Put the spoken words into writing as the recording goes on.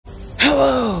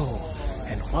Hello,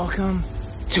 and welcome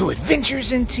to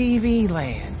Adventures in TV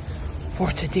Land.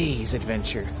 For today's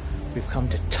adventure, we've come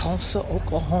to Tulsa,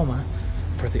 Oklahoma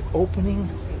for the opening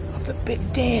of the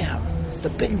Big Dam. It's the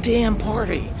Big Dam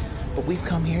party. But we've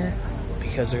come here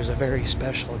because there's a very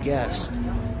special guest,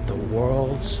 the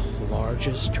world's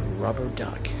largest rubber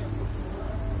duck.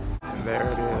 And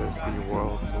there it is, the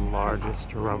world's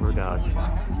largest rubber duck.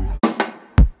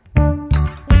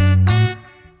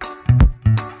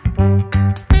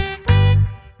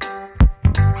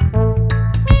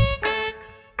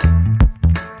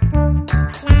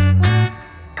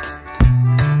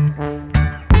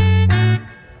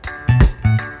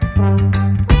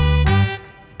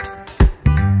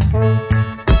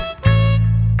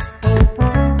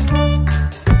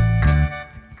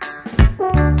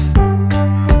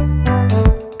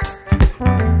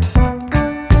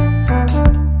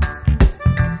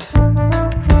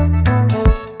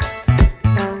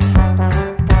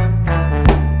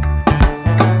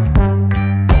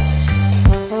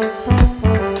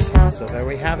 So there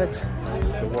we have it,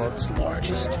 the world's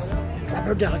largest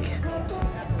rubber duck,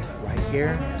 right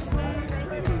here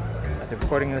at the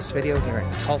recording of this video here in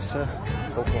Tulsa,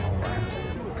 Oklahoma.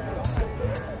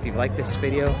 If you like this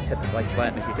video, hit the like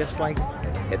button. If you disliked,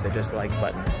 hit the dislike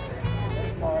button.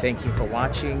 Thank you for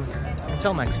watching.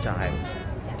 Until next time,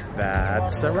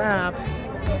 that's a wrap.